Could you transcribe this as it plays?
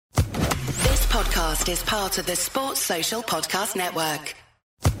podcast is part of the Sports Social Podcast Network.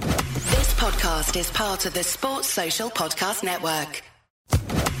 This podcast is part of the Sports Social Podcast Network.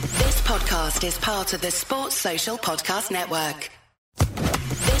 This podcast is part of the Sports Social Podcast Network.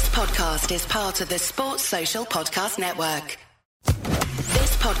 This podcast is part of the Sports Social Podcast Network.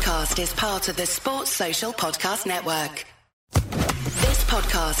 This podcast is part of the Sports Social Podcast Network. This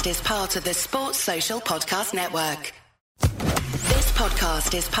podcast is part of the Sports Social Podcast Network. This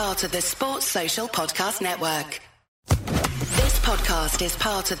podcast is part of the Sports Social Podcast Network. This podcast is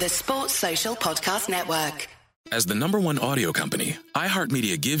part of the Sports Social Podcast Network. As the #1 audio company,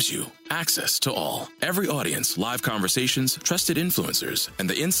 iHeartMedia gives you access to all. Every audience, live conversations, trusted influencers, and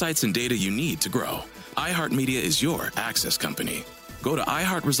the insights and data you need to grow. iHeartMedia is your access company. Go to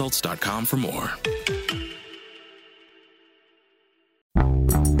iHeartResults.com for more.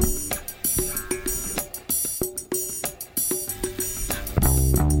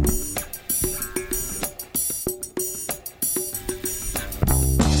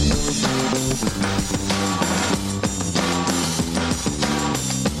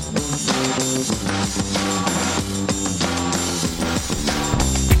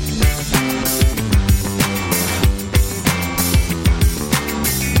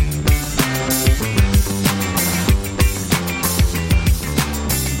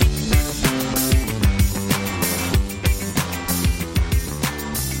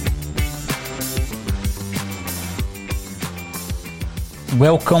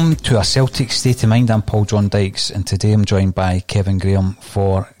 Welcome to A Celtic State of Mind. I'm Paul John Dykes, and today I'm joined by Kevin Graham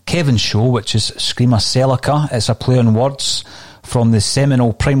for Kevin's show, which is Screamacelica. It's a play on words from the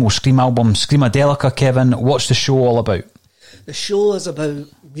seminal Primal Scream album Screamacelica. Kevin, what's the show all about? The show is about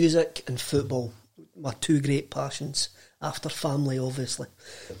music and football, my two great passions, after family obviously.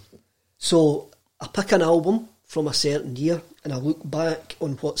 So I pick an album from a certain year and I look back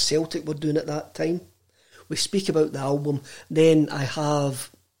on what Celtic were doing at that time. We speak about the album, then I have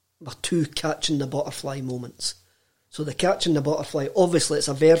my two Catching the Butterfly moments. So the Catching the Butterfly, obviously it's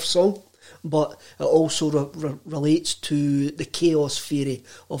a Verve song, but it also relates to the chaos theory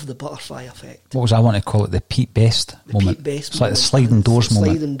of the butterfly effect. What was I want to call it? The Pete Best moment. Pete Best it's moment. Like the sliding doors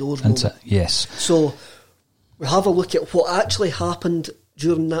moment. Sliding doors moment. It? Yes. So we have a look at what actually happened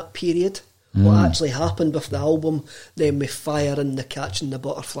during that period. What actually happened with the album, then we fire in the Catching the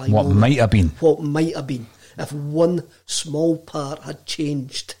Butterfly What moment. might have been. What might have been. If one small part had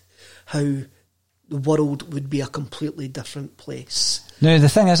changed, how the world would be a completely different place. Now, the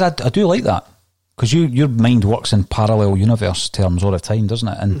thing is, I do like that, because your mind works in parallel universe terms all the time, doesn't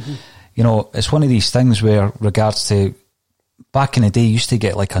it? And, you know, it's one of these things where, regards to, back in the day, you used to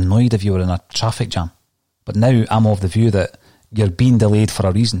get, like, annoyed if you were in a traffic jam. But now I'm of the view that you're being delayed for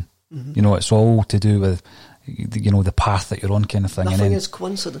a reason. You know, it's all to do with, you know, the path that you're on, kind of thing. Nothing is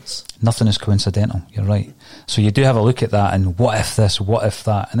coincidence. Nothing is coincidental, you're right. So you do have a look at that and what if this, what if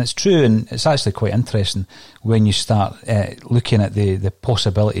that, and it's true, and it's actually quite interesting when you start looking at the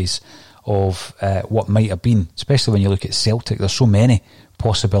possibilities of what might have been, especially when you look at Celtic. There's so many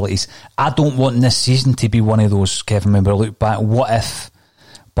possibilities. I don't want this season to be one of those, Kevin, when we look back, what if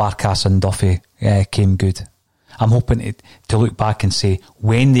Barkas and Duffy came good? I'm hoping to look back and say,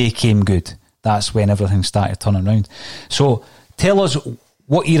 when they came good, that's when everything started turning around. So tell us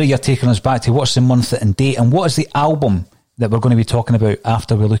what era you're taking us back to, what's the month and date, and what is the album that we're going to be talking about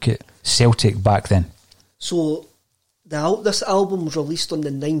after we look at Celtic back then? So this album was released on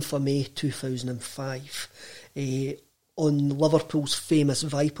the 9th of May 2005 on Liverpool's famous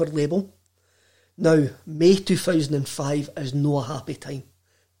Viper label. Now, May 2005 is no a happy time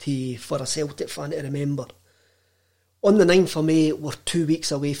for a Celtic fan to remember. On the 9th of May, we're 2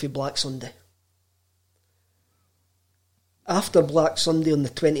 weeks away from Black Sunday. After Black Sunday on the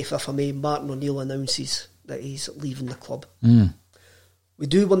 25th of May, Martin O'Neill announces that he's leaving the club. We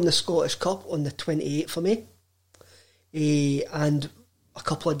do win the Scottish Cup on the 28th of May. And a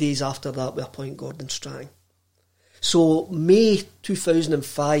couple of days after that, we appoint Gordon Strachan. So May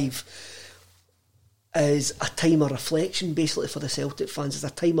 2005 is a time of reflection, basically, for the Celtic fans. It's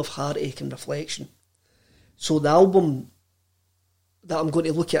a time of heartache and reflection. So the album that I'm going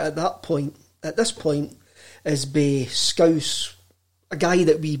to look at this point, is by Scouse, a guy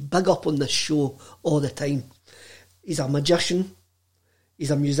that we big up on this show all the time. He's a magician, he's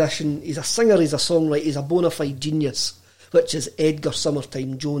a musician, he's a singer, he's a songwriter, he's a bona fide genius, which is Edgar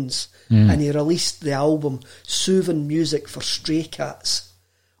Summertime Jones. And he released the album Soothing Music for Stray Cats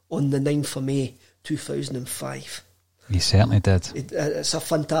on the 9th of May 2005. He certainly did. It's a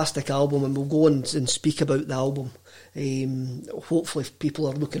fantastic album, and we'll go on and speak about the album. Hopefully people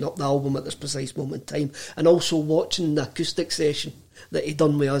are looking up the album at this precise moment in time, and also watching the acoustic session that he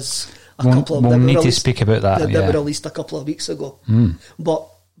done with us We'll need to speak about that. That were released a couple of weeks ago. But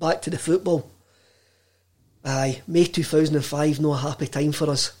back to the football. Aye, May 2005, no a happy time for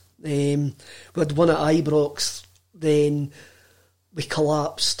us. We had won at Ibrox, then we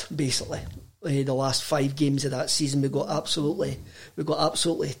collapsed basically. The last 5 games of that season, we got absolutely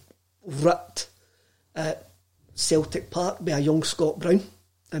ripped at Celtic Park by a young Scott Brown,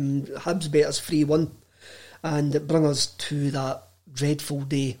 and Hibs beat us 3-1, and it brought us to that dreadful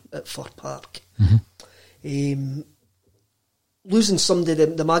day at Fir Park. Losing somebody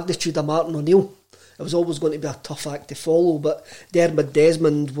the magnitude of Martin O'Neill, it was always going to be a tough act to follow, but Dermot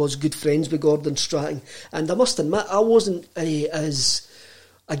Desmond was good friends with Gordon Strachan, and I must admit I wasn't as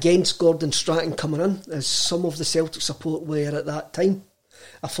against Gordon Strachan coming in as some of the Celtic support were at that time.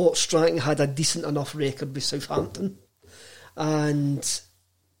 I thought Strachan had a decent enough record with Southampton, and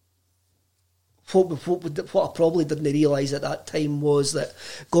what I probably didn't realise at that time was that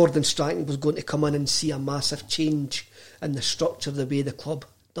Gordon Strachan was going to come in and see a massive change in the structure, the way the club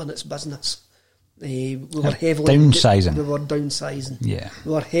done its business. We were heavily downsizing. We were downsizing. Yeah,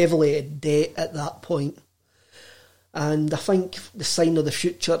 we were heavily in debt at that point. And I think the sign of the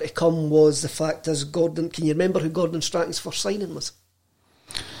future to come was the fact is Gordon. Can you remember who Gordon Strachan's first signing was?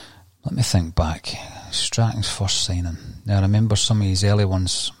 Let me think back. Strachan's first signing. Now I remember some of his early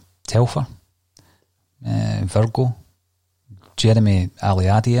ones. Telfer, Virgo, Jeremy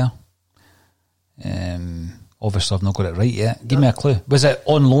Aliadia. Obviously I've not got it right yet. Give me a clue. Was it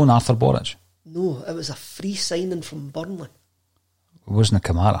on loan Arthur Borich? No, it was a free signing from Burnley. It wasn't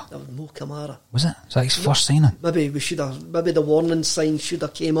a Kamara. That was Mo Kamara. Was it? Was that his first signing? Maybe the warning sign should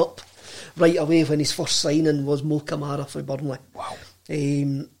have came up right away when his first signing was Mo Kamara for Burnley. Wow.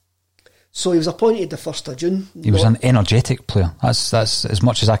 So he was appointed the 1st of June. He was an energetic player. That's as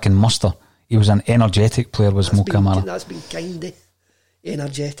much as I can muster. He was an energetic player, was Mo Kamara. That's been kind of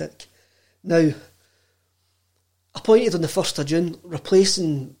energetic. Now, appointed on the 1st of June,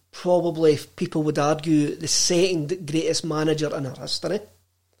 replacing probably, people would argue, the second greatest manager in our history.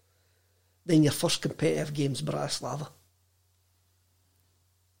 Then your first competitive game's Bratislava.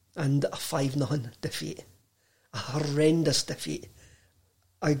 And a 5-0 defeat. A horrendous defeat.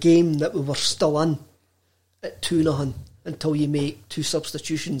 A game that we were still in at 2-0 until you make 2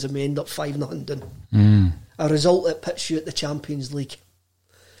 substitutions and we end up 5-0 down. A result that puts you at the Champions League.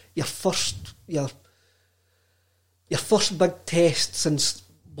 Your first big test since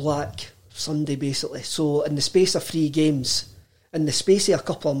Black Sunday, basically. So in the space of 3 games, in the space of a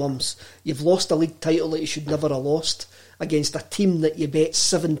couple of months, you've lost a league title that you should never have lost against a team that you bet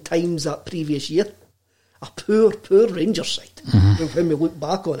 7 times that previous year. A poor Rangers side, when we look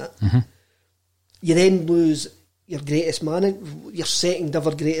back on it. You then lose your greatest manager, your second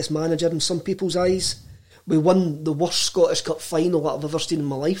ever greatest manager in some people's eyes. We won the worst Scottish Cup final that I've ever seen in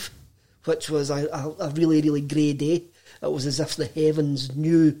my life, which was a really, really grey day. It was as if the heavens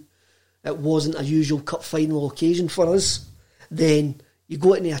knew it wasn't a usual cup final occasion for us. Then you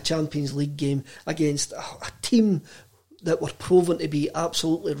go into a Champions League game against a team that were proven to be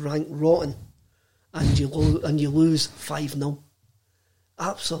absolutely ranked rotten, and you lose 5-0.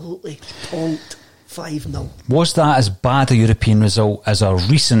 Absolutely tonked 5-0. Was that as bad a European result as our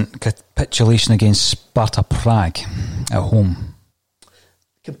recent capitulation against Sparta Prague at home?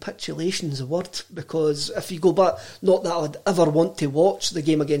 Capitulation's a word, because if you go back, not that I would ever want to watch the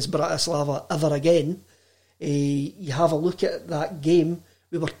game against Bratislava ever again. You have a look at that game.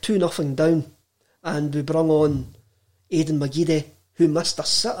 We were 2-0 down, and we brought on Aidan McGeady, who missed a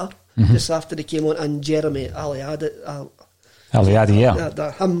sitter just after he came on, and Jeremy Aliadi,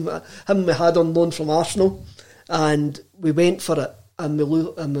 him we had on loan from Arsenal, and we went for it, and we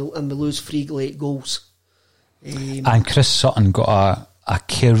lose 3 late goals. And Chris Sutton got a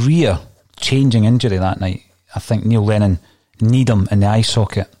career-changing injury that night. I think Neil Lennon kneed him in the eye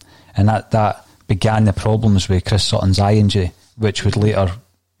socket, and that began the problems with Chris Sutton's eye injury, which would later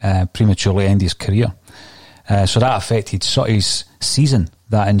prematurely end his career. So that affected Sutty's season,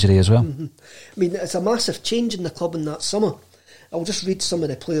 that injury as well. I mean, it's a massive change in the club in that summer. I'll just read some of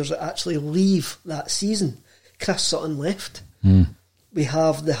the players that actually leave that season. Chris Sutton left. We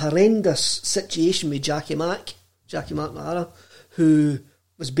have the horrendous situation with Jackie McNamara, who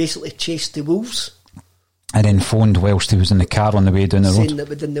was basically chased to Wolves. And then phoned whilst he was in the car on the way down the road. Saying that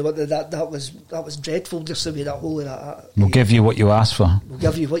we didn't know that was dreadful, just the way that whole... We'll give you what you asked for. We'll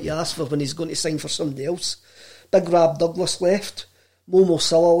give you what you asked for when he's going to sign for somebody else. Big Rab Douglas left. Momo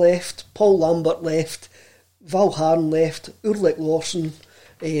Silla left. Paul Lambert left. Val Harn left. Ulrich Larsson.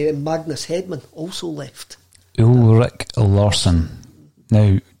 Magnus Hedman also left. Ulrich Larsson.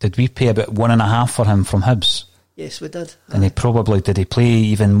 Now, did we pay about 1.5 for him from Hibs? Yes, we did. And did he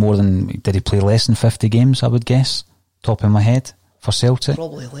play less than 50 games, I would guess, top of my head, for Celtic?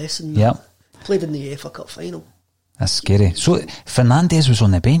 Probably less than that. Yep. Played in the UEFA Cup final. That's scary. So Fernandes was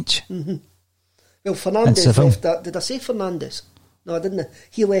on the bench? Mm-hmm. Well, Fernandes left that. Did I say Fernandes? No, I didn't.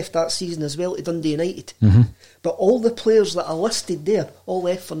 He left that season as well to Dundee United. Mm-hmm. But all the players that are listed there all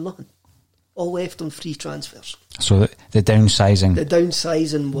left for nothing. All left on free transfers. So the downsizing... The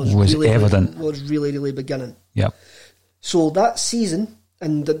downsizing was really evident. Was really, really beginning. Yep. So that season,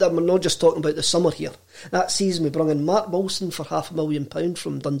 and we're not just talking about the summer here, that season we brought in Mark Wilson for £500,000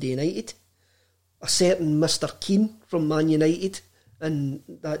 from Dundee United, a certain Mr. Keane from Man United in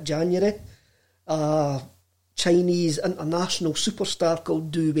that January, a Chinese international superstar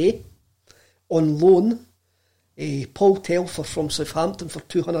called Du Wei on loan, Paul Telfer from Southampton for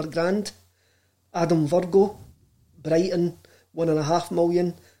 $200,000, Adam Virgo, Brighton, $1.5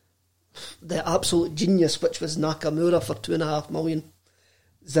 million, the absolute genius which was Nakamura for $2.5 million,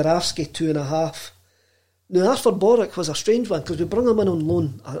 Zarafsky $2.5 million. Now Arthur Boric was a strange one because we brought him in on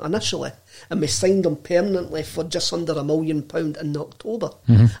loan initially and we signed him permanently for just under £1 million in October.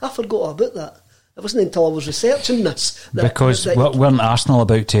 I forgot about that. It wasn't until I was researching this because weren't Arsenal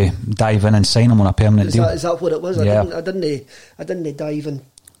about to dive in and sign him on a permanent deal? Is that what it was? Yeah. I didn't dive in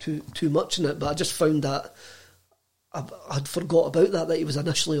too much in it, but I just found that I'd forgot about that he was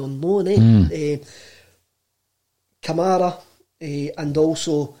initially on loan. Kamara and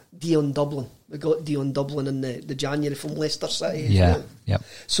also Dion Dublin. We got Dion Dublin in the January from Leicester City. Yeah, yeah.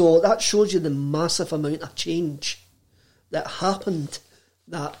 So that shows you the massive amount of change that happened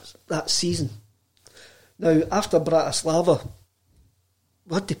that season. Now, after Bratislava,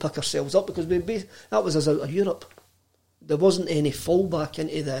 we had to pick ourselves up because that was us out of Europe. There wasn't any fallback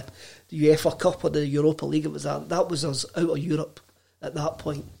into the UEFA Cup or the Europa League. It was that was us out of Europe at that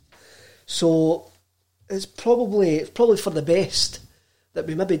point. So it's probably for the best that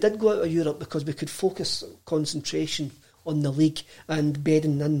we maybe did go out of Europe because we could focus concentration on the league and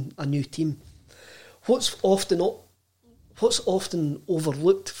bedding in a new team. What's often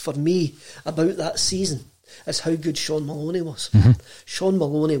overlooked for me about that season is how good Sean Maloney was. Sean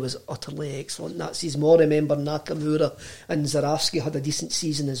Maloney was utterly excellent that season. I remember Nakamura and Zarafsky had a decent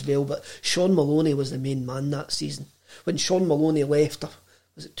season as well, but Sean Maloney was the main man that season. When Sean Maloney left,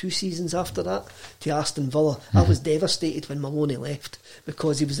 was it 2 seasons after that, to Aston Villa, I was devastated when Maloney left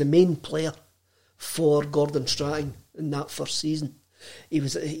because he was the main player for Gordon Strachan in that first season. He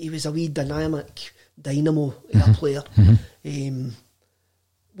was a wee dynamic dynamo player.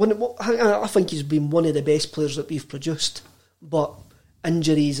 I think he's been one of the best players that we've produced, but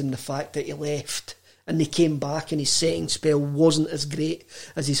injuries and the fact that he left and he came back and his second spell wasn't as great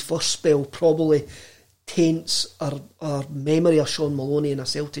as his first spell probably taints our memory of Sean Maloney in a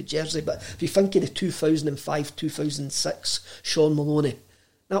Celtic jersey. But if you think of the 2005-2006 Sean Maloney,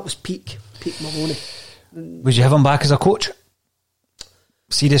 that was peak Maloney. Would you have him back as a coach?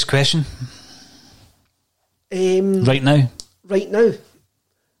 Serious question. Right now?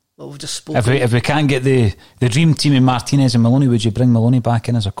 Well, we've just spoken. If we can't get the dream team in Martinez and Maloney, would you bring Maloney back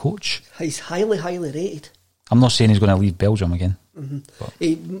in as a coach? He's highly rated. I'm not saying he's going to leave Belgium again.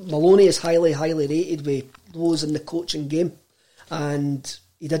 Maloney is highly rated with those in the coaching game, and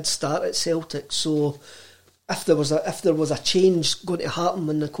he did start at Celtic. So if there was a change going to happen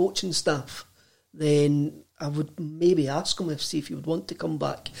in the coaching staff, then I would maybe ask him see if he would want to come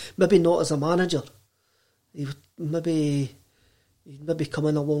back. Maybe not as a manager. He would maybe come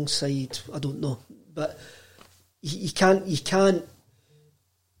in alongside. I don't know, but you can't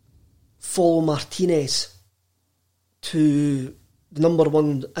follow Martinez to the number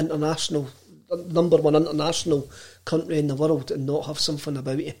one international country in the world and not have something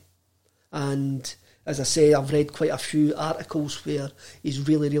about him. And as I say, I've read quite a few articles where he's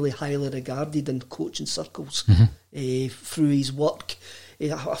really highly regarded in coaching circles through his work.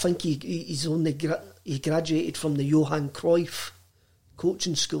 I think he graduated from the Johan Cruyff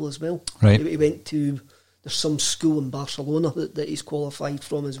coaching school as well. Right. He went to, there's some school in Barcelona that he's qualified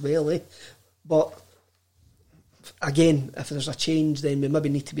from as well. But again, if there's a change, then we maybe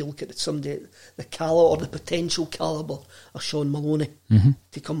need to be looking at somebody, the calibre or the potential calibre of Sean Maloney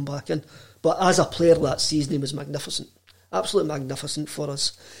to come back in. But as a player that season, he was magnificent. Absolutely magnificent for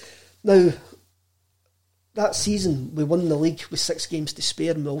us. Now, that season, we won the league with 6 games to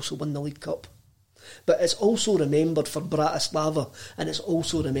spare, and we also won the League Cup. But it's also remembered for Bratislava, and it's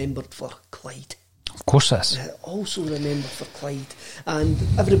also remembered for Clyde. Of course it is. Also remembered for Clyde. And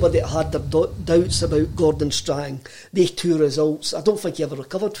everybody that had their doubts about Gordon Strachan, they 2 results, I don't think he ever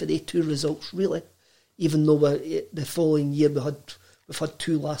recovered for they 2 results, really. Even though the following year we've had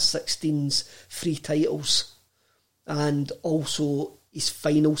 2 last 16s, 3 titles. and also his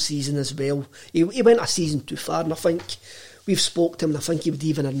final season as well. He went a season too far, and I think we've spoke to him, and I think he would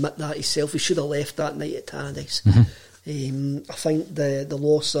even admit that himself. He should have left that night at Tannadice. I think the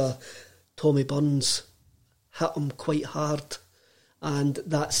loss of Tommy Burns hit him quite hard, and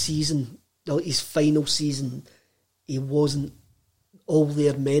that season, his final season, he wasn't all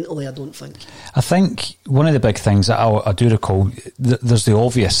there mentally, I don't think. I think one of the big things that I do recall, there's the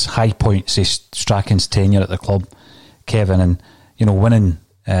obvious high points of Strachan's tenure at the club, Kevin, and winning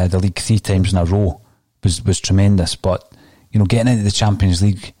the league 3 times in a row was tremendous, but getting into the Champions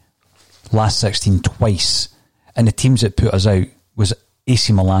League last 16 twice, and the teams that put us out was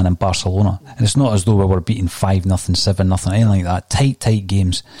AC Milan and Barcelona, and it's not as though we were beating 5-0, 7-0, anything like that. Tight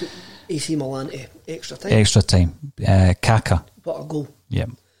games. AC Milan to extra time. Kaka. What a goal. Yep.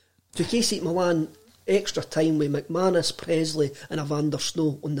 Took AC Milan extra time with McManus, Presley and Evander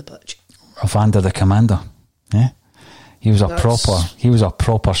Snow on the pitch. Evander the commander. Yeah. He was a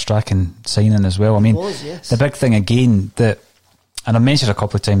proper Strachan signing as well. I mean, yes. The big thing again that, and I mentioned a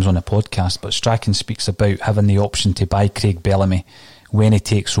couple of times on the podcast, but Strachan speaks about having the option to buy Craig Bellamy when he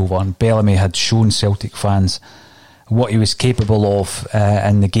takes over, and Bellamy had shown Celtic fans what he was capable of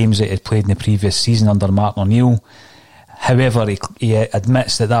in the games that he had played in the previous season under Martin O'Neill. However, he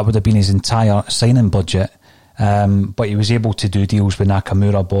admits that would have been his entire signing budget, but he was able to do deals with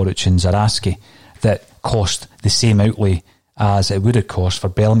Nakamura, Boric and Zaraski that cost the same outlay as it would have cost for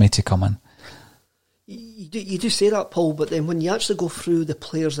Bellamy to come in. You do say that, Paul, but then when you actually go through the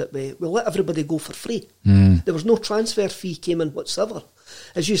players that we let everybody go for free. There was no transfer fee came in whatsoever.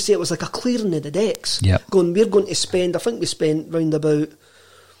 As you say, it was like a clearing of the decks. Yep. We're going to spend, I think we spent round about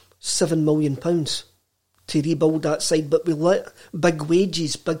 £7 million to rebuild that side, but we let big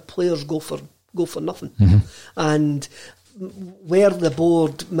wages, big players go for nothing. And where the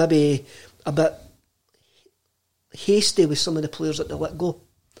board maybe a bit hasty with some of the players that they let go.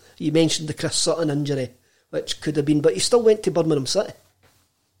 You mentioned the Chris Sutton injury, which could have been, but he still went to Birmingham City.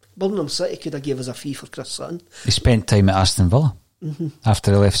 Birmingham City could have gave us a fee for Chris Sutton. He spent time at Aston Villa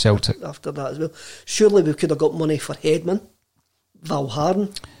after he left Celtic. After that as well. Surely we could have got money for Hedman,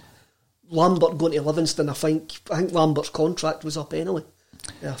 Valharan, Lambert going to Livingston. I think Lambert's contract was up anyway.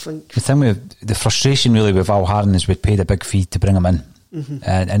 Yeah, I think the thing with the frustration really with Valharan is we paid a big fee to bring him in,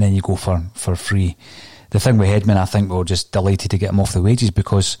 and then you go for free. The thing with Hedman, I think we were just delighted to get him off the wages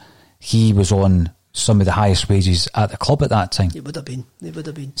because he was on some of the highest wages at the club at that time. It would have been.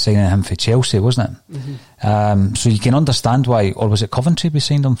 Signing him for Chelsea, wasn't it? So you can understand why, or was it Coventry we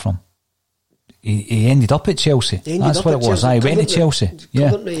signed him from? He ended up at Chelsea. That's what it was. He went to Chelsea.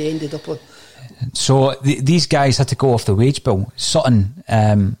 Coventry he ended up on. So these guys had to go off the wage bill. Sutton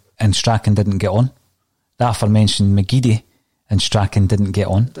and Strachan didn't get on. The aforementioned McGeady and Strachan didn't get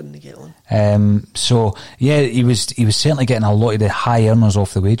on. So yeah, he was certainly getting a lot of the high earners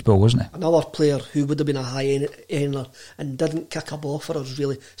off the wage bill, wasn't he? Another player who would have been a high earner and didn't kick a ball for us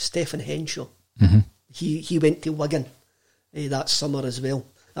really, Stephen Henshaw. He went to Wigan that summer as well.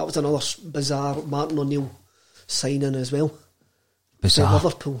 That was another bizarre Martin O'Neill signing as well. Bizarre.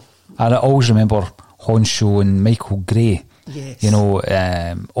 Liverpool. I always remember Henshaw and Michael Gray. Yes.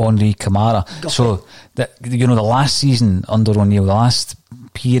 Henri Camara. So the last season under O'Neill, the last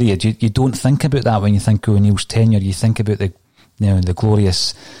period, you don't think about that when you think of O'Neill's tenure. You think about the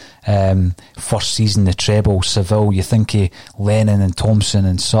glorious first season, the treble, Seville. You think of Lennon and Thompson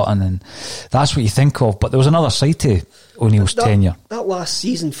and Sutton, and that's what you think of. But there was another side to O'Neill's tenure. That last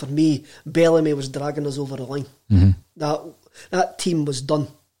season for me, Bellamy was dragging us over the line. That team was done,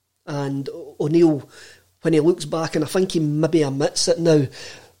 and O'Neill, when he looks back, and I think he maybe admits it now,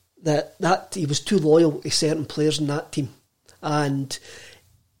 that he was too loyal to certain players in that team, and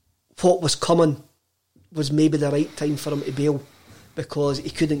what was coming was maybe the right time for him to bail, because he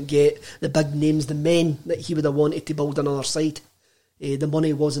couldn't get the big names, the men that he would have wanted to build another side. The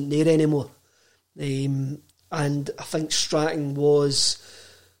money wasn't there anymore. And I think Strachan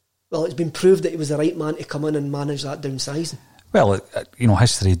it's been proved that he was the right man to come in and manage that downsizing. Well,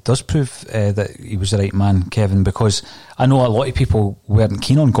 history does prove that he was the right man, Kevin, because I know a lot of people weren't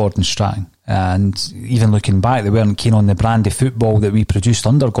keen on Gordon Strachan, and even looking back, they weren't keen on the brand of football that we produced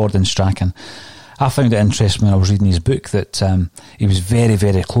under Gordon Strachan. I found it interesting when I was reading his book that he was very,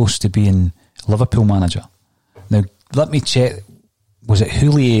 very close to being Liverpool manager. Now, let me check, was it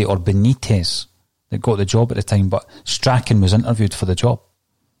Houllier or Benitez that got the job at the time? But Strachan was interviewed for the job,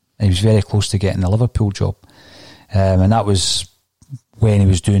 and he was very close to getting the Liverpool job. And that was when he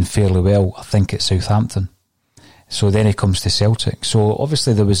was doing fairly well, I think, at Southampton. So then he comes to Celtic. So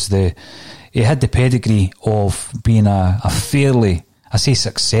obviously he had the pedigree of being a fairly I say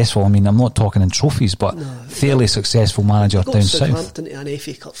successful, I mean, I'm not talking in trophies, but fairly successful manager down south. Southampton to an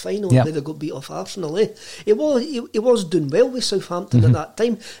FA Cup final, where they got beat off Arsenal. He was doing well with Southampton at that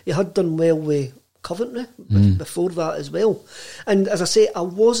time. He had done well with Coventry before that as well. And as I say, I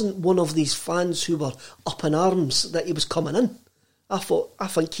wasn't one of these fans who were up in arms that he was coming in. I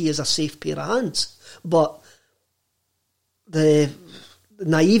think he is a safe pair of hands. But the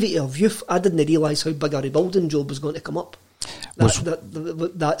naivety of youth, I didn't realise how big a rebuilding job was going to come up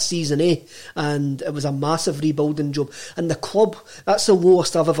that season, and it was a massive rebuilding job. And the club, that's the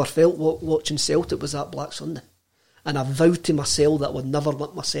lowest I've ever felt watching Celtic, was that Black Sunday. And I vowed to myself that I would never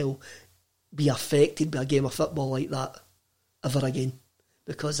let myself be affected by a game of football like that ever again,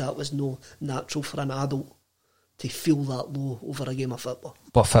 because that was no natural for an adult to feel that low over a game of football.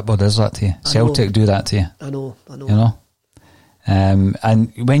 But football does that to you. Celtic do that to you. I know. You know?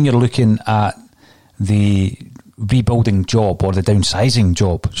 And when you're looking at the rebuilding job or the downsizing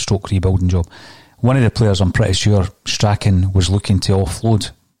job, stroke rebuilding job, one of the players I'm pretty sure Strachan was looking to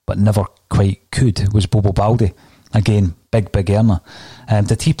offload but never quite could was Bobo Baldi. Again, big earner.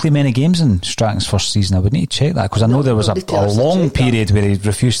 Did he play many games in Strachan's first season? I would need to check that, because I know there was a long period where he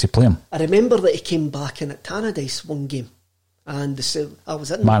refused to play him. I remember that he came back in at Tannadice one game, and I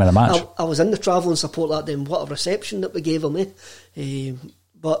was in man of the match. I was in the travelling support that day, and what a reception that we gave him.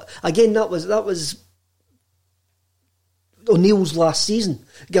 But again, that was O'Neill's last season,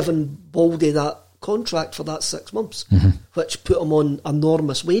 giving Baldy that contract for that 6 months, which put him on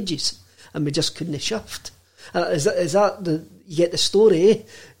enormous wages, and we just couldn't shift. Is that you get the story?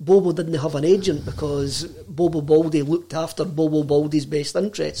 Bobo didn't have an agent because Bobo Baldi looked after Bobo Baldi's best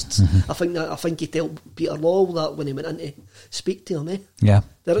interests. I think he told Peter Law that when he went in to speak to him.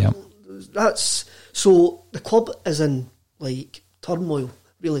 That's so the club is in like turmoil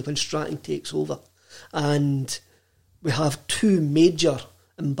really when Strachan takes over, and we have two major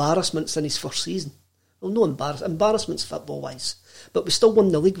embarrassments in his first season. Well, no embarrassments football wise, but we still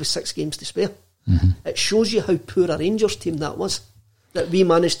won the league with 6 games to spare. It shows you how poor a Rangers team that was, that we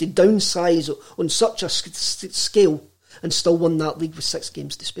managed to downsize on such a scale and still won that league with 6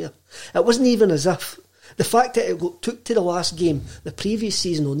 games to spare. It wasn't even as if the fact that it took to the last game the previous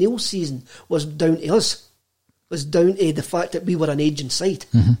season, O'Neill's season, was down to us, was down to the fact that we were an aging side,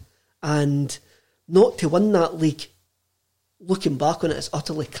 and not to win that league, looking back on it, is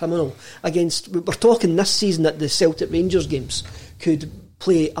utterly criminal. We're talking this season that the Celtic Rangers games could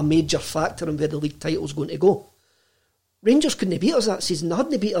play a major factor in where the league title's going to go. Rangers couldn't beat us that season. They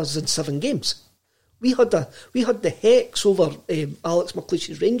hadn't beat us in 7 games. We had the hex over Alex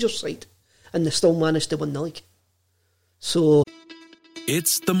McLeish's Rangers side, and they still managed to win the league. So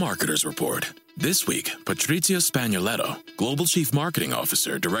it's the Marketer's Report. This week, Patrizia Spagnoletto, Global Chief Marketing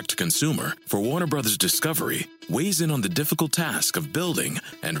Officer, Direct to Consumer for Warner Brothers Discovery, weighs in on the difficult task of building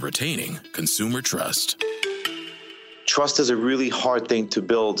and retaining consumer trust. Trust is a really hard thing to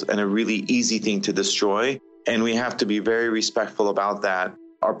build and a really easy thing to destroy, and we have to be very respectful about that.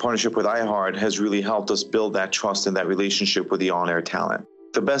 Our partnership with iHeart has really helped us build that trust and that relationship with the on-air talent.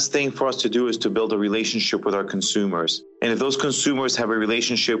 The best thing for us to do is to build a relationship with our consumers. And if those consumers have a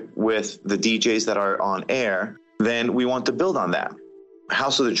relationship with the DJs that are on air, then we want to build on that.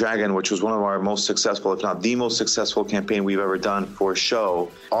 House of the Dragon, which was one of our most successful, if not the most successful campaign we've ever done for a show,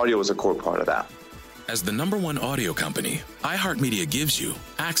 audio was a core part of that. As the #1 audio company, iHeartMedia gives you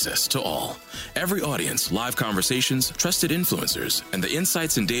access to all. Every audience, live conversations, trusted influencers, and the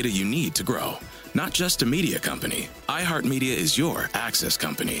insights and data you need to grow. Not just a media company, iHeartMedia is your access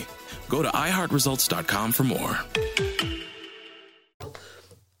company. Go to iHeartResults.com for more.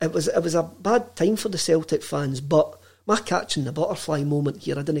 It was a bad time for the Celtic fans, but my catching the butterfly moment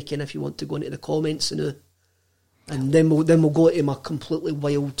here, I don't know if you want to go into the comments and then we'll go into my completely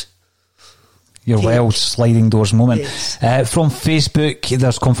wild... Your wild sliding doors moment. Yes. From Facebook,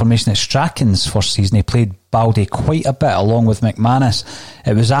 there's confirmation that Strachan's first season, he played Baldi quite a bit along with McManus.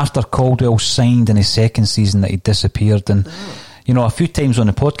 It was after Caldwell signed in his second season that he disappeared. And, you know, a few times on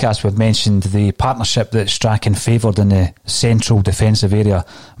the podcast we've mentioned the partnership that Strachan favoured in the central defensive area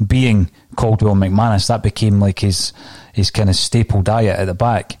being Caldwell and McManus. That became like his kind of staple diet at the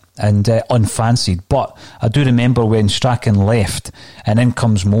back. And unfancied. But I do remember when Strachan left and in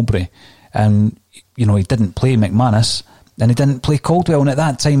comes Mowbray. And, you know, he didn't play McManus and he didn't play Caldwell. And at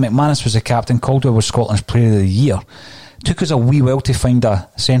that time, McManus was the captain. Caldwell was Scotland's Player of the Year. Took us a wee while to find a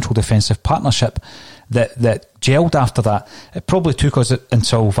central defensive partnership that gelled after that. It probably took us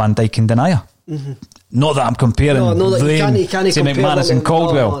until Van Dijk and Denier. Not that I'm comparing them to McManus and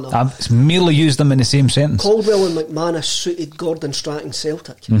Caldwell. No. I've merely used them in the same sentence. Caldwell and McManus suited Gordon Strachan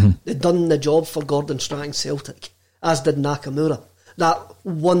Celtic. They'd done the job for Gordon Strachan Celtic, as did Nakamura. that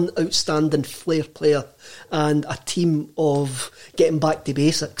one outstanding flair player and a team of getting back to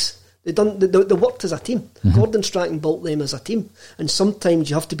basics. They worked as a team. Gordon Strachan built them as a team, and sometimes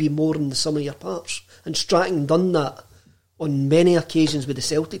you have to be more than the sum of your parts. And Strachan done that on many occasions with the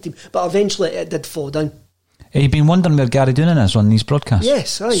Celtic team, but eventually it did fall down. Have you been wondering where Gary Doonan is on these broadcasts?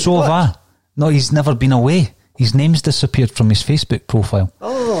 Yes, aye. So have I. No, he's never been away. His name's disappeared from his Facebook profile.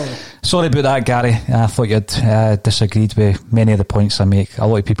 Oh. Sorry about that, Gary. I thought you'd disagreed with many of the points I make. A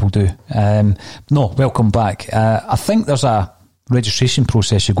lot of people do. No, welcome back. I think there's a registration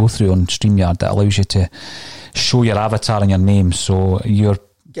process you go through on StreamYard that allows you to show your avatar and your name, so your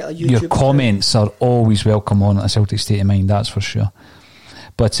comments are always welcome on A Celtic State of Mind, that's for sure.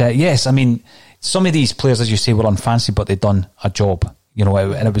 But yes, I mean, some of these players, as you say, were unfancy, but they'd done a job, you know,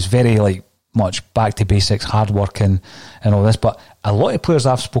 and it was very much back to basics, hard working and all this. But a lot of players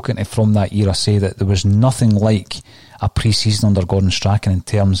I've spoken to from that era say that there was nothing like a pre-season under Gordon Strachan in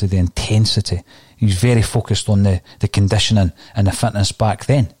terms of the intensity. He was very focused on the conditioning and the fitness back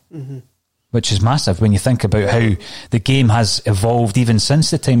then, which is massive when you think about how the game has evolved even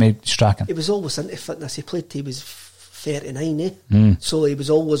since the time of Strachan. He was always into fitness. He played till he was 39, so he was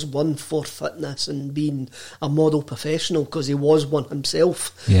always one for fitness and being a model professional because he was one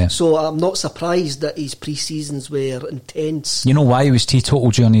himself. So I'm not surprised that his pre-seasons were intense. You know why he was teetotal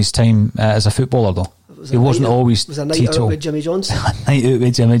during his time as a footballer though? He wasn't always teetotal. Was a night out with Jimmy Johnson? A night out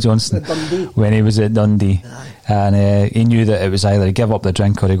with Jimmy Johnson when he was at Dundee. And he knew that it was either give up the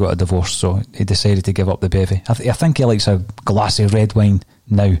drink or he got a divorce, so he decided to give up the bevy. I think he likes a glass of red wine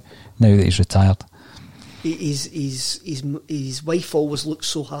now that he's retired. His wife always looks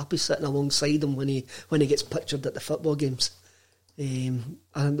so happy sitting alongside him when he gets pictured at the football games. And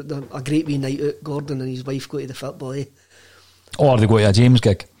a great wee night out, Gordon and his wife go to the football, Or they go to a James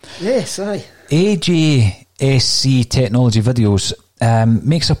gig. Yes, aye. AJSC Technology Videos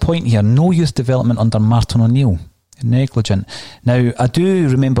makes a point here: no youth development under Martin O'Neill. Negligent. Now, I do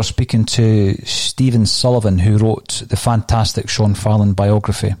remember speaking to Stephen Sullivan, who wrote the fantastic Sean Farland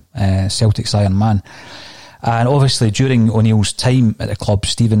biography, Celtic's Iron Man. And obviously, during O'Neill's time at the club,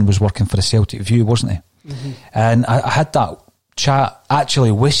 Stephen was working for the Celtic View, wasn't he? And I had that chat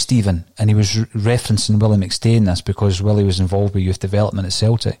actually with Stephen, and he was referencing Willie McStay in this because Willie was involved with youth development at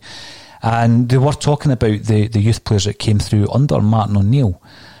Celtic. And they were talking about the youth players that came through under Martin O'Neill.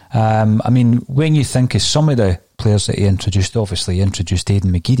 I mean, when you think of some of the players that he introduced, obviously he introduced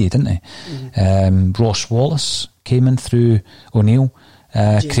Aidan McGeady, didn't he? Ross Wallace came in through O'Neill.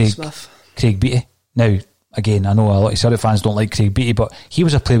 Craig Beattie. Now, again, I know a lot of Celtic fans don't like Craig Beattie, but he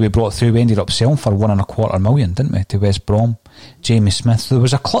was a player we brought through. We ended up selling for $1.25 million, didn't we, to West Brom. Jamie Smith. There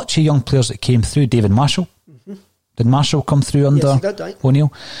was a clutch of young players that came through. David Marshall. Did Marshall come through under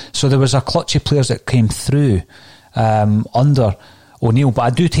O'Neill? So there was a clutch of players that came through under O'Neill. But I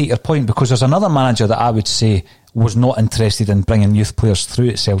do take your point, because there's another manager that I would say was not interested in bringing youth players through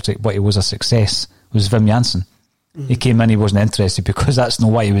at Celtic, but he was a success, was Wim Jansen. He came in, he wasn't interested because that's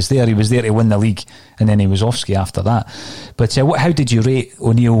not why he was there. He was there to win the league, and then he was off ski after that. But how did you rate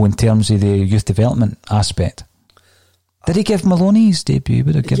O'Neill in terms of the youth development aspect? Did he give Maloney his debut? He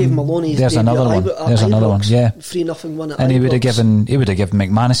would have given Maloney his there's debut. Another one. There's another one. Yeah, 3-0 win at and Ibrox. he would have given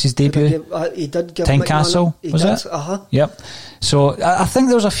McManus his debut. He did give Tynecastle, was it? Yep. So I think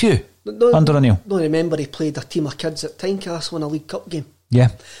there was a few under O'Neill. No, remember he played a team of kids at Tynecastle in a League Cup game. Yeah,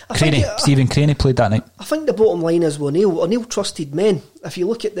 Stephen Craney played that night. I think the bottom line is O'Neill trusted men. If you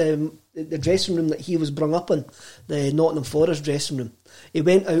look at the dressing room that he was brung up in, the Nottingham Forest dressing room, he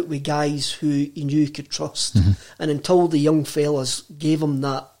went out with guys who he knew he could trust. And until the young fellas gave him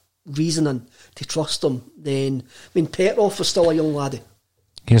that reasoning to trust him, then, I mean, Petrov was still a young laddie.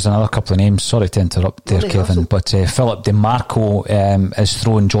 Here's another couple of names. Sorry to interrupt there, Kevin, but Philip DeMarco is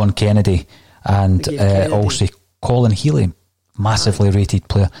throwing John Kennedy and also Colin Healy. Massively rated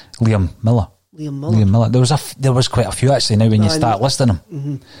player. Liam Miller. There was quite a few actually now when you start listing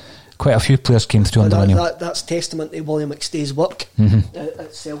them. Quite a few players came through under O'Neill. That's testament to William McStay's work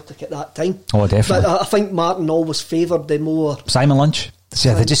at Celtic at that time. Oh, definitely. But I think Martin always favoured the more... Simon Lynch.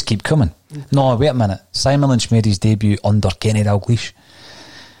 See, they just keep coming. No, wait a minute. Simon Lynch made his debut under Kenny Dalglish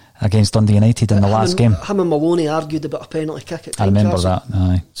against Dundee United in the last game. Him and Maloney argued about a penalty kick at Tynecastle. I remember that,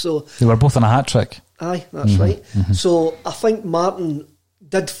 aye. So they were both on a hat-trick. Aye, that's right. So I think Martin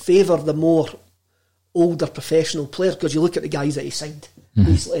did favour the more older professional player, because you look at the guys that he signed.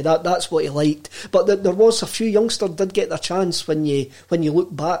 Basically, that's what he liked. But there was a few youngsters did get their chance when you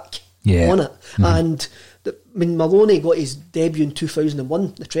look back on it. And Maloney got his debut in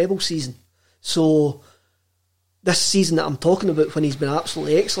 2001, the treble season. So this season that I'm talking about, when he's been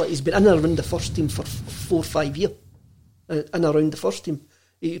absolutely excellent, he's been in and around the first team for 4 or 5 years. in around the first team.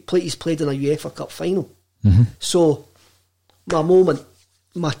 He's played in a UEFA Cup final. So my moment,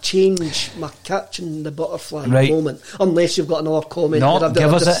 my change, my catching the butterfly moment, unless you've got another comment. No,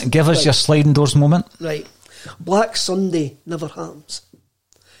 give us your sliding doors moment. Right. Black Sunday never happens.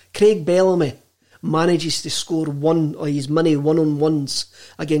 Craig Bellamy manages to score one of his many one-on-ones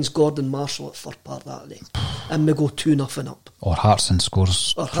against Gordon Marshall at Fir Park that day, and we go 2-0 up. Or Hartson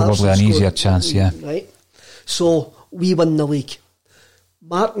scores probably an easier chance, yeah. Right. So we win the league.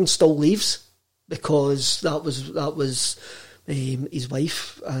 Martin still leaves because that was his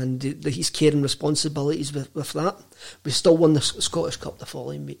wife and his caring responsibilities with that. We still won the Scottish Cup the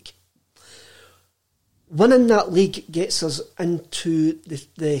following week. Winning that league gets us into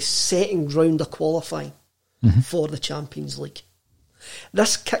the second round of qualifying for the Champions League.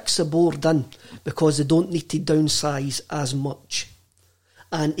 This kicks the board in because they don't need to downsize as much.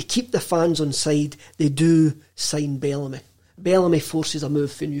 And to keep the fans on side, they do sign Bellamy. Bellamy forces a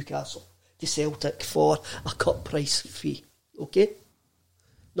move for Newcastle to Celtic for a cut price fee. Okay?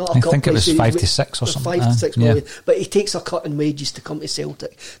 Not a I cut think price it was 5 to 6 or something. 5 to 6 million. But he takes a cut in wages to come to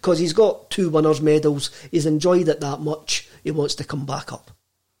Celtic because he's got 2 winners' medals. He's enjoyed it that much. He wants to come back up.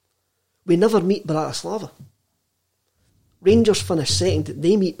 We never meet Bratislava. Rangers finish second.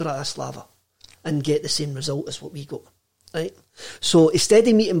 They meet Bratislava and get the same result as what we got. Right? So instead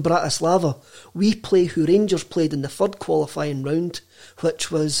of meeting Bratislava, we play who Rangers played in the third qualifying round,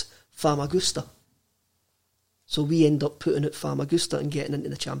 which was Famagusta. So we end up putting out Famagusta and getting into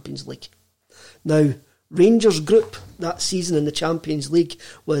the Champions League. Now, Rangers' group that season in the Champions League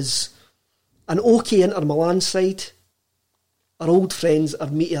was an OK Inter Milan side, our old friends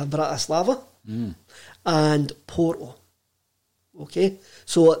Armita Bratislava, and Porto. Okay,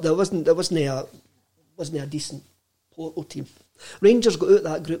 so there wasn't a decent Porto team. Rangers got out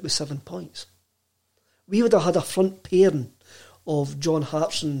that group with 7 points. We would have had a front pairing of John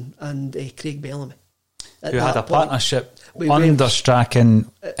Hartson and Craig Bellamy. Who had a partnership under Strachan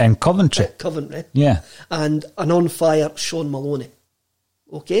in Coventry. Coventry. Yeah. And an on-fire Sean Maloney.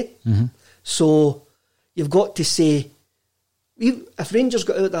 Okay? So you've got to say, if Rangers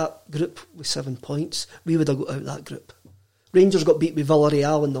got out that group with 7 points, we would have got out that group. Rangers got beat with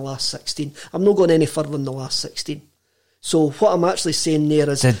Villarreal in the last 16. I'm not going any further in the last 16. So what I'm actually saying there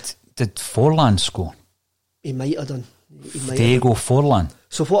is... Did Forlan score? He might have done. Diego Forlan.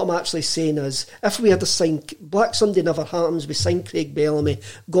 So what I'm actually saying is, if we had to sign... Black Sunday never happens, we sign Craig Bellamy,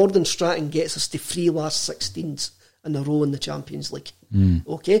 Gordon Strachan gets us to 3 last 16s in a row in the Champions League.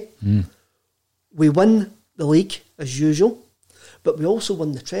 Okay? We win the league, as usual, but we also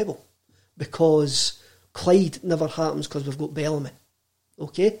win the treble, because Clyde never happens because we've got Bellamy.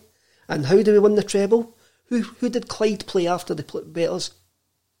 Okay? And how do we win the treble? Who did Clyde play after they beat us?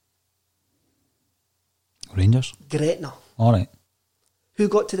 Rangers? Gretna. All right. Who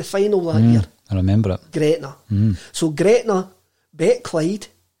got to the final that year? I remember it. Gretna. So Gretna bet Clyde,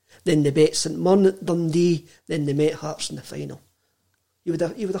 then they bet St Mirren, Dundee, then they met Hearts in the final. You would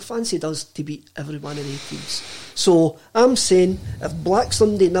have fancied us to beat every one of their teams. So I'm saying, if Black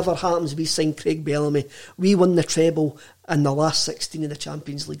Sunday never happens, we sign Craig Bellamy, we win the treble in the last 16 of the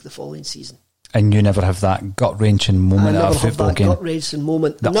Champions League the following season. And you never have that gut-wrenching moment at a football game. Gut-wrenching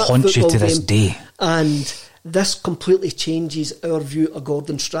moment that haunts you to this day. And this completely changes our view of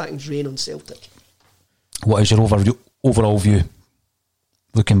Gordon Strachan's reign on Celtic. What is your overall view?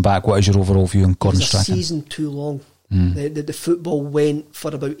 Looking back, what is your overall view on Gordon Strachan? A season too long. The football went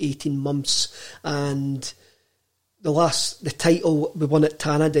for about 18 months, and the title we won at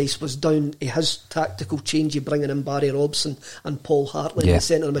Tannadice was down to his tactical change of bringing in Barry Robson and Paul Hartley in the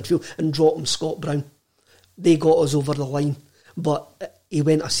centre of midfield and dropping Scott Brown. They got us over the line, but he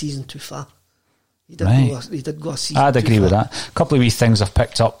went a season too far. He did go a season I'd agree with that. A couple of wee things I've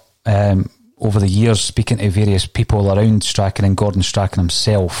picked up over the years, speaking to various people around Strachan and Gordon Strachan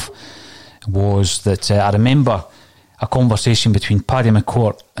himself, was that I remember a conversation between Paddy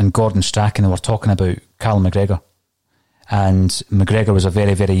McCourt and Gordon Strachan. They were talking about Callum McGregor, and McGregor was a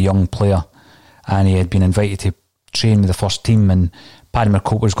very, very young player, and he had been invited to train with the first team, and Paddy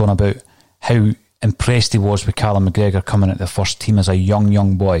McCourt was going about how impressed he was with Callum McGregor coming into the first team as a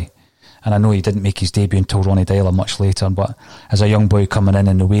young boy. And I know he didn't make his debut until Ronnie Dyler much later, but as a young boy coming in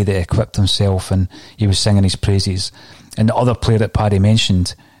and the way that he equipped himself, and he was singing his praises. And the other player that Paddy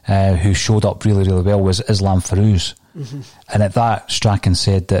mentioned who showed up really, really well was Islam Farouz. And at that, Strachan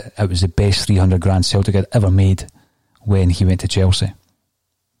said that it was the best 300 grand Celtic had ever made when he went to Chelsea,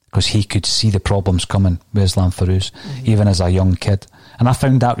 because he could see the problems coming with Islam Farouz, even as a young kid. And I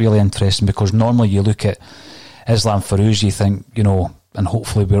found that really interesting, because normally you look at Islam Farouz, you think, and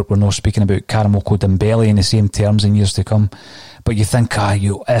hopefully we're not speaking about Karamoko Dembele in the same terms in years to come, but you think,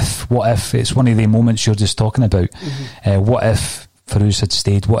 what if it's one of the moments you're just talking about. What if Farouz had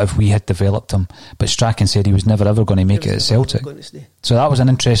stayed? What if we had developed him? But Strachan said he was never ever going to make it at Celtic. So that was an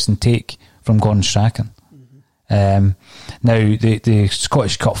interesting take from Gordon Strachan. Now the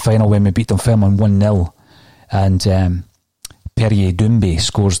Scottish Cup final, when we beat Dunfermline 1-0, and Perrier Doumbé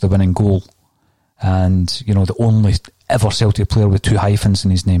scores the winning goal, and the only ever Celtic player with 2 hyphens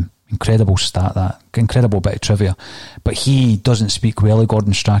in his name. Incredible stat, that. Incredible bit of trivia. But he doesn't speak well of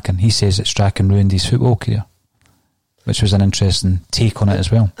Gordon Strachan. He says that Strachan ruined his football career, which was an interesting take on it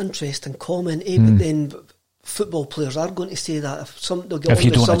as well. Interesting comment, but then football players are going to say that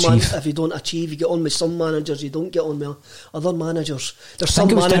if you don't achieve, you get on with some managers, you don't get on with other managers. Was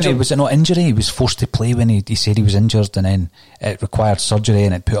it not injury? He was forced to play when he said he was injured, and then it required surgery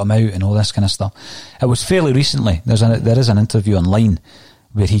and it put him out and all this kind of stuff. It was fairly recently. There is an interview online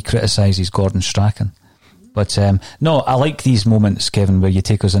where he criticises Gordon Strachan. But no, I like these moments, Kevin, where you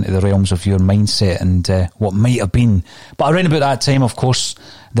take us into the realms of your mindset and what might have been. But around about that time, of course,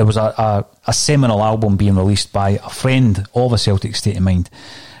 there was a seminal album being released by a friend of a Celtic state of mind,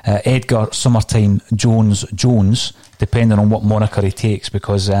 Edgar Summertime Jones, depending on what moniker he takes,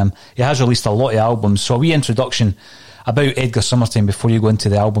 because he has released a lot of albums. So a wee introduction about Edgar Summertime before you go into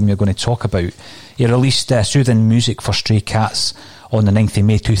the album you're going to talk about. He released Soothing Music for Stray Cats on the 9th of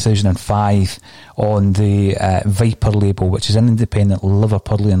May 2005 on the Viper label, which is an independent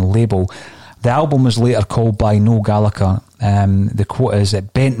Liverpudlian label. The album was later called by Noel Gallagher. The quote is,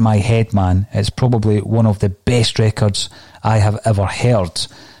 "It bent my head, man. It's probably one of the best records I have ever heard,"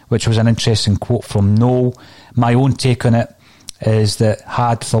 which was an interesting quote from Noel. My own take on it is that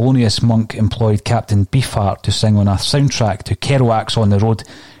had Thelonious Monk employed Captain Beefheart to sing on a soundtrack to Kerouac's On the Road,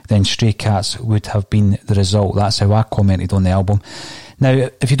 then Stray Cats would have been the result. That's how I commented on the album. Now,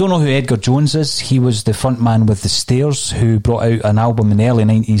 if you don't know who Edgar Jones is, he was the frontman with The Stairs, who brought out an album in the early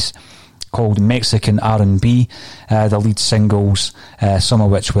 90s called Mexican R&B. The lead singles, some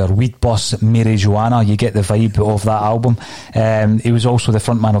of which were Weed Bus, Mary Joanna. You get the vibe of that album. He was also the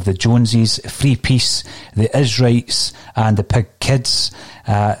frontman of the Joneses, Free Peace, the Israelites, and the Pig Kids.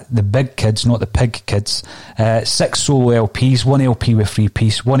 The Big Kids, not the Pig Kids. 6 solo LPs, 1 LP with Free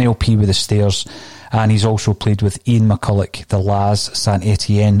Peace, 1 LP with The Stairs. And he's also played with Ian McCulloch, The Laz, Saint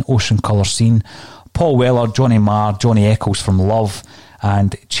Etienne, Ocean Colour Scene, Paul Weller, Johnny Marr, Johnny Eccles from Love,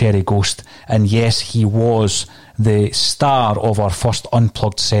 and Cherry Ghost. And yes, he was the star of our first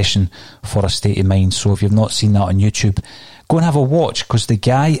Unplugged session for A State of Mind. So if you've not seen that on YouTube, go and have a watch, because the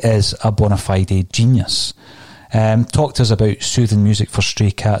guy is a bona fide genius. Talk to us about Soothing Music for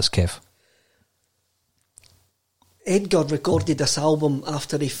Stray Cats, Kev. Edgar recorded this album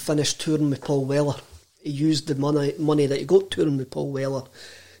after he finished touring with Paul Weller. He used the money that he got touring with Paul Weller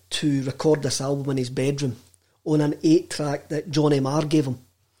to record this album in his bedroom on an 8-track that Johnny Marr gave him.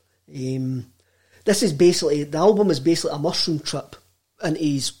 The album is basically a mushroom trip into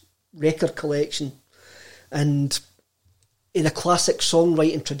his record collection, and in a classic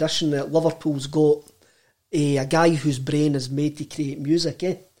songwriting tradition that Liverpool's got, a guy whose brain is made to create music.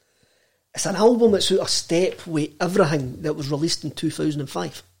 It's an album that's out of step with everything that was released in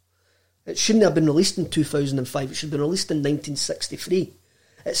 2005. It shouldn't have been released in 2005. It should have been released in 1963.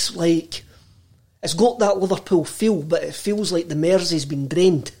 It's like, it's got that Liverpool feel, but it feels like the Mersey's been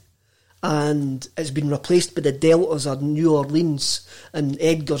drained and it's been replaced by the deltas of New Orleans, and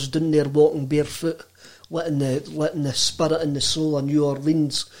Edgar's down there walking barefoot, letting the spirit and the soul of New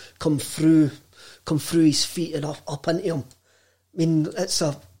Orleans come through his feet and up into him. I mean, it's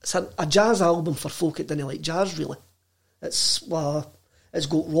a jazz album for folk that didn't like jazz, really. It's got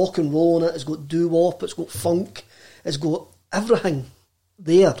rock and roll in it, it's got doo-wop, it's got funk, it's got everything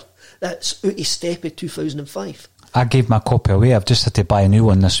there that's out of step of 2005. I gave my copy away. I've just had to buy a new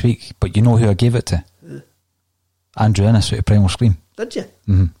one this week, but you know who I gave it to? Andrew Innes out of Primal Scream. Did you?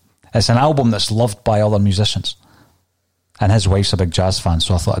 Mm-hmm. It's an album that's loved by other musicians, and his wife's a big jazz fan,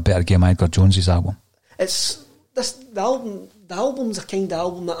 so I thought I'd better give him Edgar Jones's album. The album's a kind of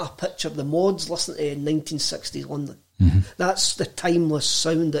album that I picture the mods listening to in 1960s London. Mm-hmm. That's the timeless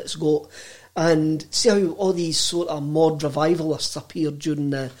sound that it's got. And see how all these sort of mod revivalists appeared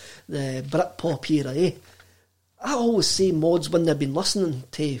during the Britpop era, I always say mods, when they've been listening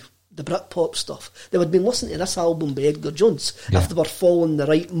to the Britpop stuff, they would have been listening to this album by Edgar Jones if they were following the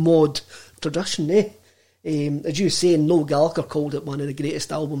right mod tradition, as you say, Noel Gallagher called it one of the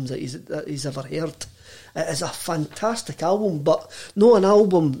greatest albums that he's ever heard. It is a fantastic album, but not an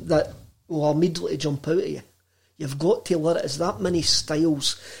album that will immediately jump out at you. You've got to let it. It's that many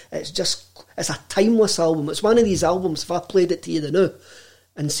styles. It's a timeless album. It's one of these albums, if I played it to you now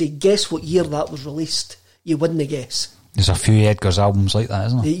and say, guess what year that was released, you wouldn't guess. There's a few Edgar's albums like that,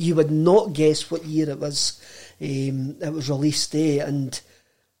 isn't there? You would not guess what year it was released, and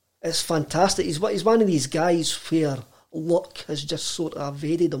it's fantastic. He's one of these guys where luck has just sort of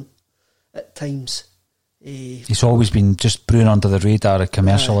evaded him at times. He's always been just brewing under the radar of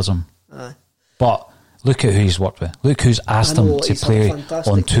commercialism. But look at who he's worked with. Look who's asked him to play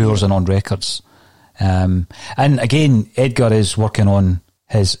on tours and on records. And again, Edgar is working on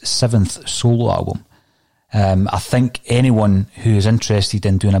his 7th solo album. I think anyone who is interested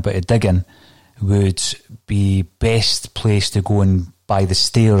in doing a bit of digging would be best placed to go and buy the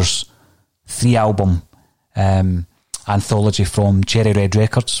Stairs 3-album anthology from Cherry Red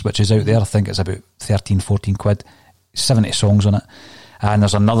Records, which is out there. I think it's about 13-14 quid, 70 songs on it. And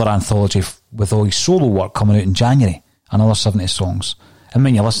there's another anthology with all his solo work coming out in January, another 70 songs. And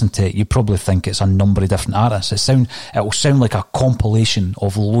when you listen to it, you probably think it's a number of different artists. It will sound like a compilation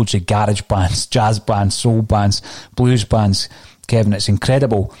of loads of garage bands, jazz bands, soul bands, blues bands. Kevin, it's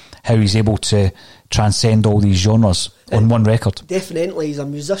incredible how he's able to transcend all these genres on one record. Definitely, he's a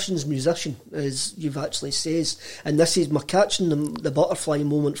musician's musician, as you've actually says. And this is my catching the butterfly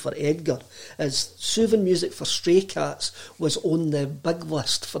moment for Edgar, is Soothing Music for Stray Cats was on the big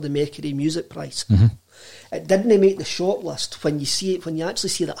list for the Mercury Music Prize. Mm-hmm. It didn't make the short list. When you actually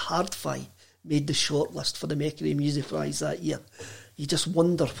see that Hard-Fi made the short list for the Mercury Music Prize that year, you just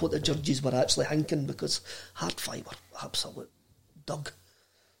wonder what the judges were actually thinking, because Hard-Fi were absolute dug.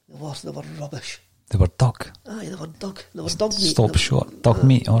 They were rubbish. They were dug. Aye, they were dug. They were dug meat. Stop short. Dug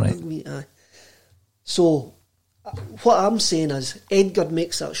meat, all right. Dug meat, aye. So, what I'm saying is, Edgar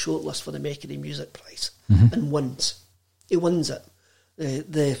makes that short list for the Mercury Music Prize and wins. He wins it.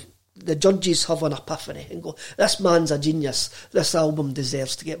 The judges have an epiphany and go, this man's a genius. This album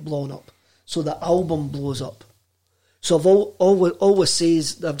deserves to get blown up. So the album blows up. So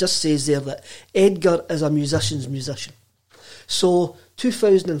I've I've just says there that Edgar is a musician's musician. So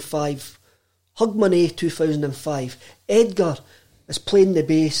 2005, Hug Money 2005, Edgar is playing the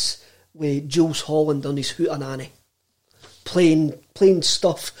bass with Jules Holland on his Hootenanny, playing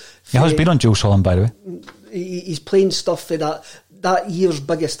stuff. He has been on Jules Holland, by the way. He's playing stuff for that year's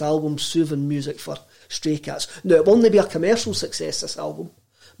biggest album, Soothing Music for Stray Cats. Now, it will only be a commercial success, this album,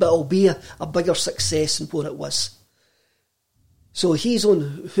 but it'll be a bigger success than what it was. So he's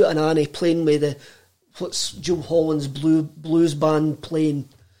on Hootenanny playing with what's Jules Holland's blues band playing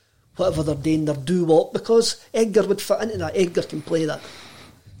whatever they're doing, their doo-wop, because Edgar would fit into that. Edgar can play that.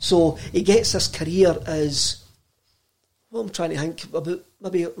 So he gets his career as, what I'm trying to think about,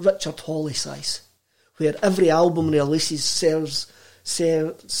 maybe Richard Hawley size, where every album he releases sells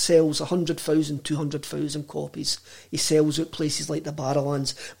 100,000, 200,000 copies. He sells out places like the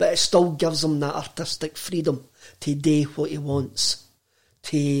Barrowlands, but it still gives him that artistic freedom to do what he wants,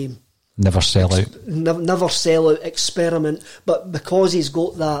 to never sell out. Never sell out, experiment. But because he's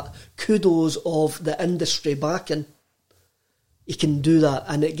got that kudos of the industry backing, he can do that,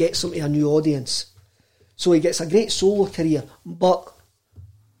 and it gets him to a new audience. So he gets a great solo career, but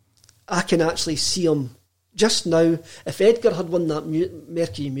I can actually see him just now. If Edgar had won that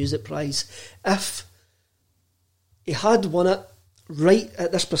Mercury Music Prize, if he had won it right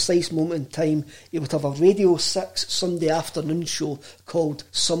at this precise moment in time, he would have a Radio 6 Sunday afternoon show called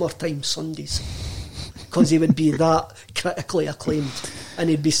Summertime Sundays, because he would be that critically acclaimed, and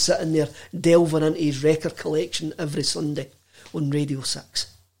he'd be sitting there delving into his record collection every Sunday on Radio 6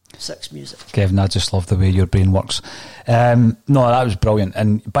 Music. Kevin, I just love the way your brain works. No, that was brilliant.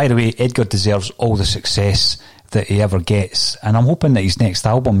 And by the way, Edgar deserves all the success that he ever gets, and I'm hoping that his next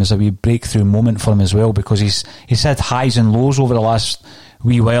album is a wee breakthrough moment for him as well, because he's had highs and lows over the last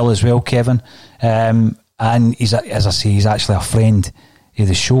wee while as well, Kevin. And he's, as I say, he's actually a friend of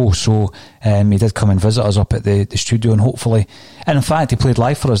the show, so he did come and visit us up at the studio, and hopefully, and in fact he played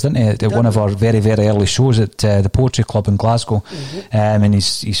live for us, didn't he, at one of our very, very early shows at the Poetry Club in Glasgow. And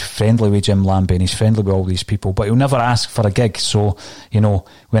he's friendly with Jim Lambie, and he's friendly with all these people, but he'll never ask for a gig. So,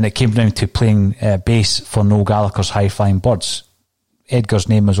 when it came down to playing bass for Noel Gallagher's High Flying Birds, Edgar's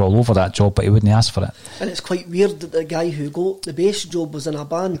name was all over that job, but he wouldn't ask for it. And it's quite weird that the guy who got the bass job was in a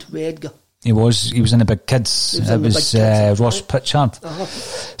band with Edgar. He was in the big kids. It was Ross Pritchard.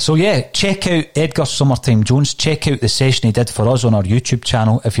 So yeah, check out Edgar Summertime Jones. Check out the session he did for us on our YouTube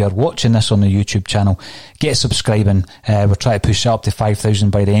channel. If you're watching this on the YouTube channel, get subscribing. We're trying to push it up to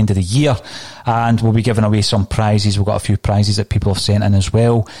 5,000 by the end of the year, and we'll be giving away some prizes. We've got a few prizes that people have sent in as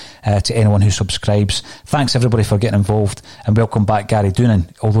well, to anyone who subscribes. Thanks everybody for getting involved, and welcome back Gary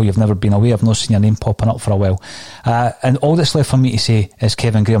Doonan. Although you've never been away, I've not seen your name popping up for a while. And all that's left for me to say is,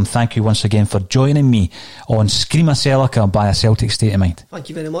 Kevin Graham, thank you once again for joining me on Screamacelica by A Celtic State of Mind. Thank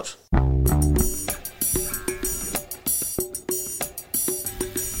you very much.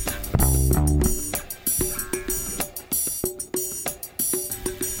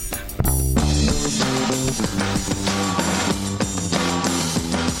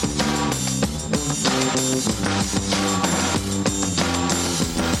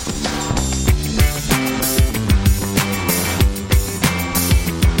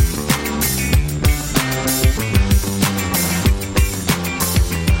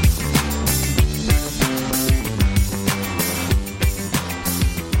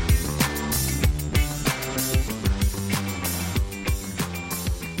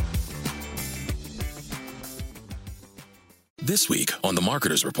 This week on The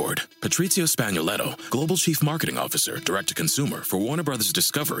Marketer's Report, Patrizio Spagnoletto, Global Chief Marketing Officer, Direct-to-Consumer for Warner Brothers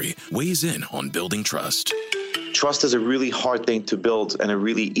Discovery, weighs in on building trust. Trust is a really hard thing to build and a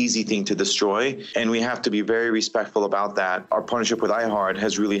really easy thing to destroy, and we have to be very respectful about that. Our partnership with iHeart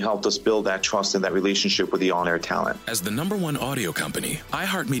has really helped us build that trust and that relationship with the on-air talent. As the #1 audio company,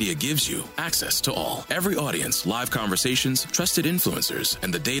 iHeartMedia gives you access to all. Every audience, live conversations, trusted influencers,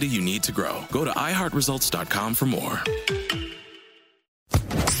 and the data you need to grow. Go to iHeartResults.com for more.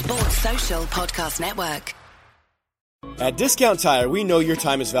 Sports Social Podcast Network. At Discount Tire, we know your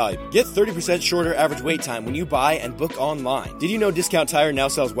time is valuable. Get 30% shorter average wait time when you buy and book online. Did you know Discount Tire now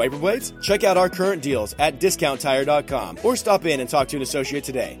sells wiper blades? Check out our current deals at DiscountTire.com or stop in and talk to an associate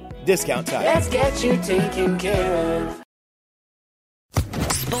today. Discount Tire. Let's get you taken care of.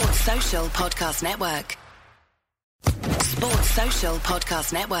 Sports Social Podcast Network. Sports Social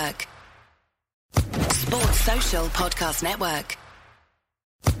Podcast Network. Sports Social Podcast Network.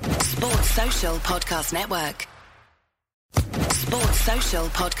 Sports Social Podcast Network. Sports Social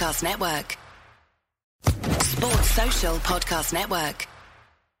Podcast Network. Sports Social Podcast Network.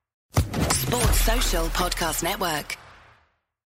 Sports Social Podcast Network.